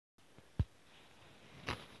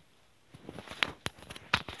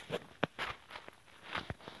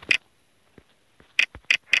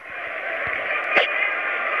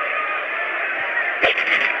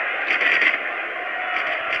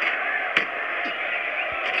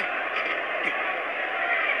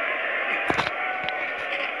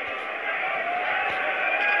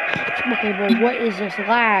Okay, boy, what is this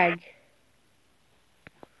lag?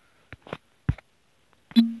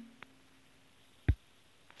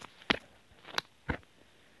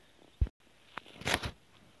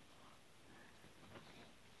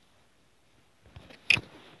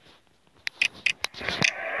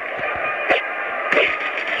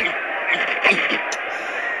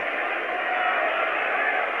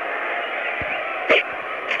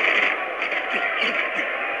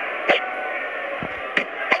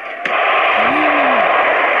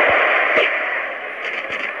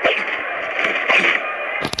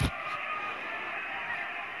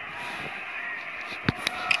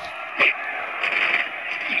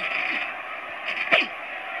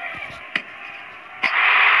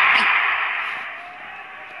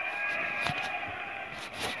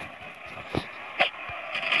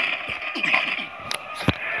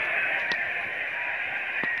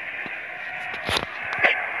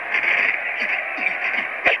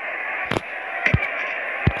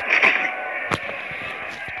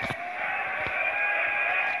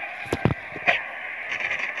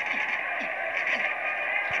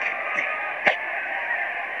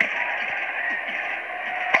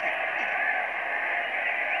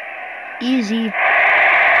 Easy.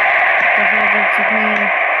 Definitely took me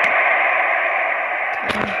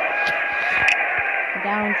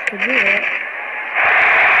down to do it.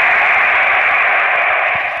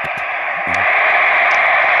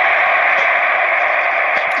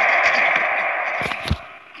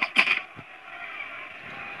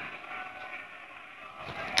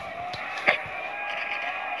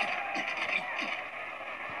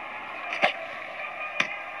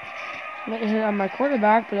 Might hit on my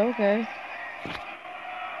quarterback, but okay.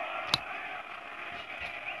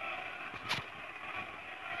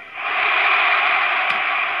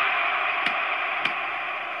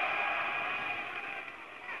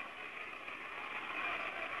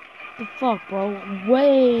 The fuck, bro?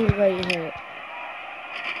 Way late hit.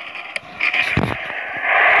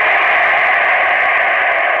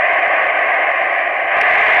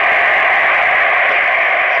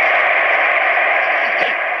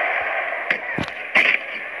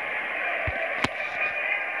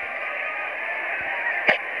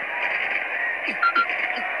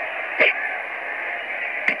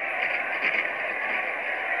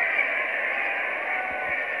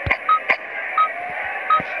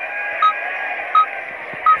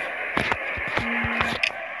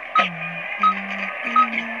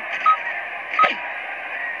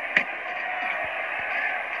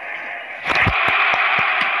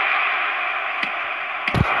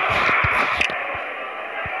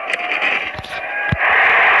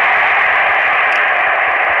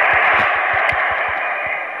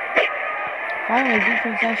 Finally,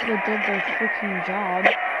 defense actually did their freaking job.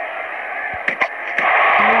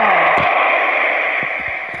 Wow.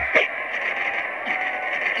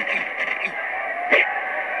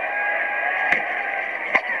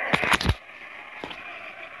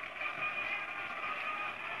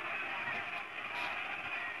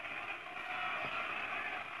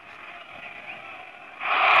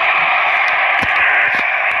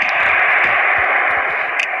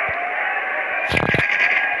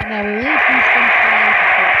 Now we leave Houston for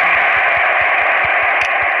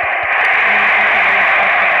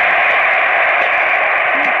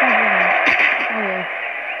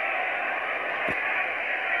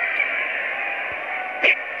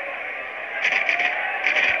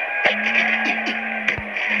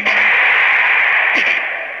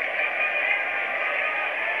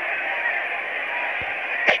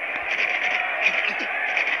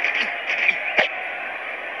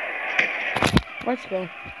let's go.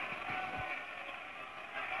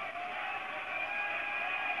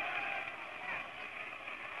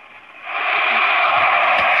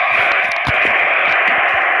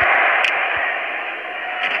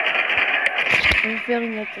 I'm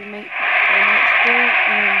feeling that they might still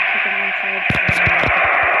and then kick them inside.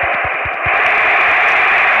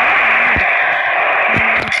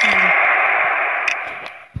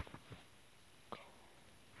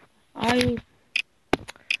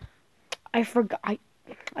 I forgot.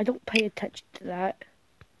 I don't pay attention to that.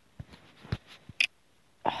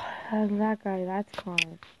 That guy, that's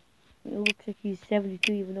Connor. It looks like he's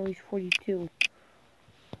 72 even though he's 42.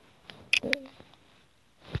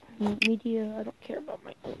 Media, I don't care about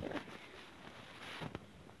my owner.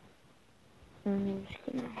 I'm just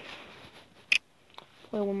gonna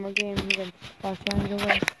play one more game against Los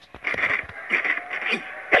Angeles.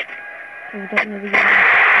 I don't know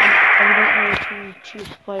the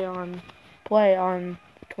Chiefs play on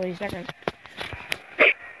 22nd.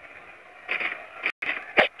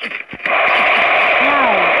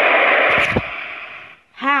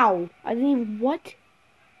 How? I didn't even, what?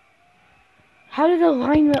 How did the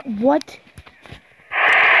alignment, what?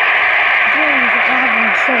 James,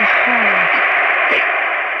 lagging so hard.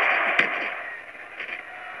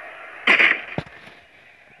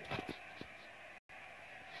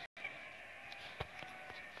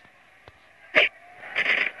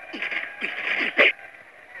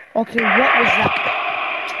 Okay, what was that?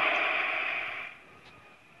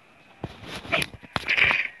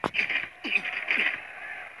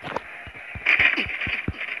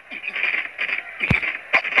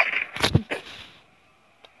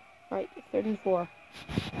 Alright, 3rd and 4.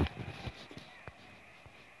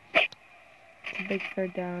 It's a big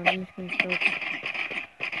 3rd down. I'm just gonna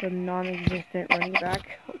throw the non-existent running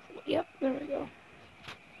back. Hopefully. Yep, there we go.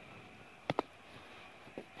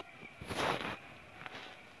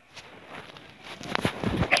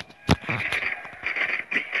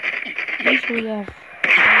 Usually have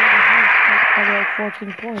probably like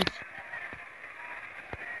 14 points.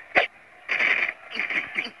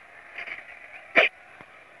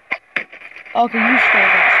 Okay, you stole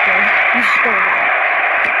that still. You stole that.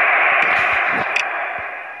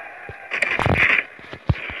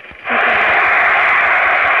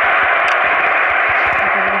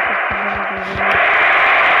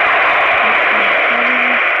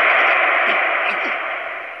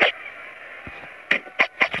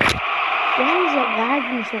 Why is it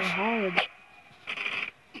lagging so hard?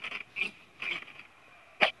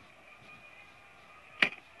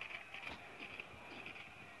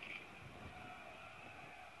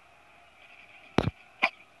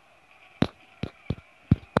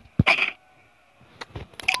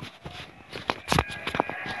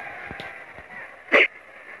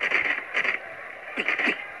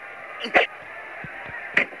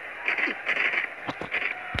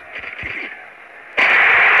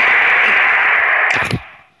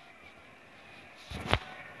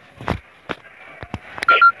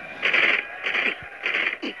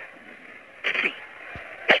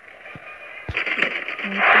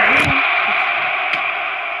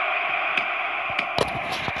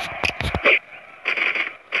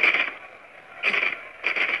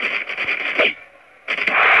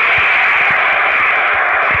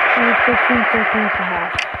 Only 15 seconds to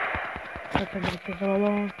half. That's going to take a little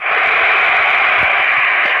long.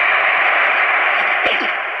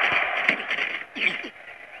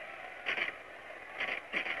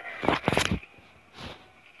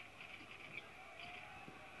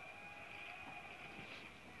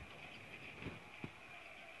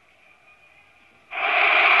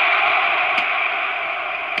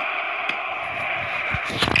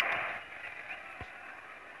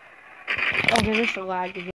 Okay, this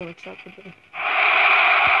lag is unacceptable.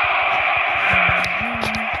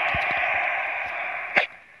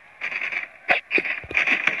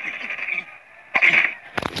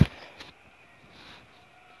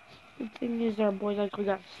 The thing is, our boys actually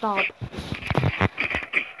got stopped.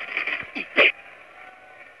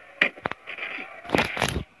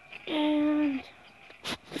 And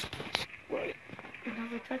wait,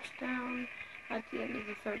 another touchdown at the end of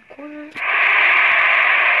the 3rd quarter.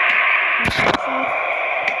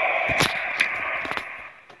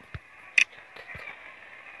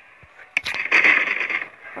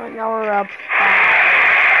 Alright, now we're up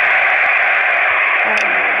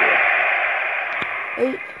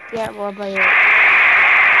 8. Yeah, we're up by 8.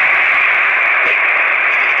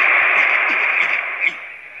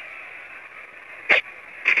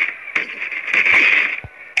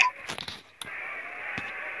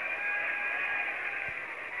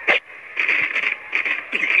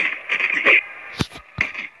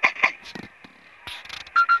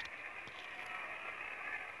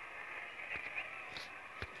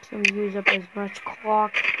 So we use up as much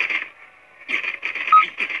clock.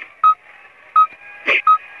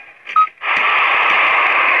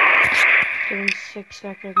 In 6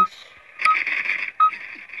 seconds.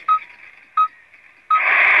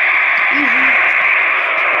 Easy.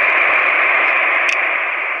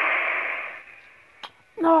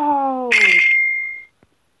 No.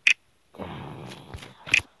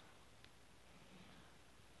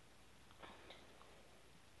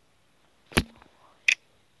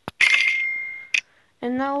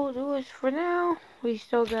 And that will do it for now. We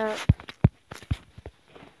still have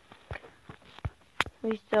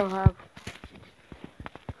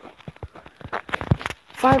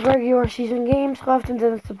 5 regular season games left, and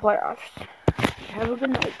then it's the playoffs. Have a good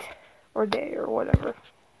night, or day, or whatever.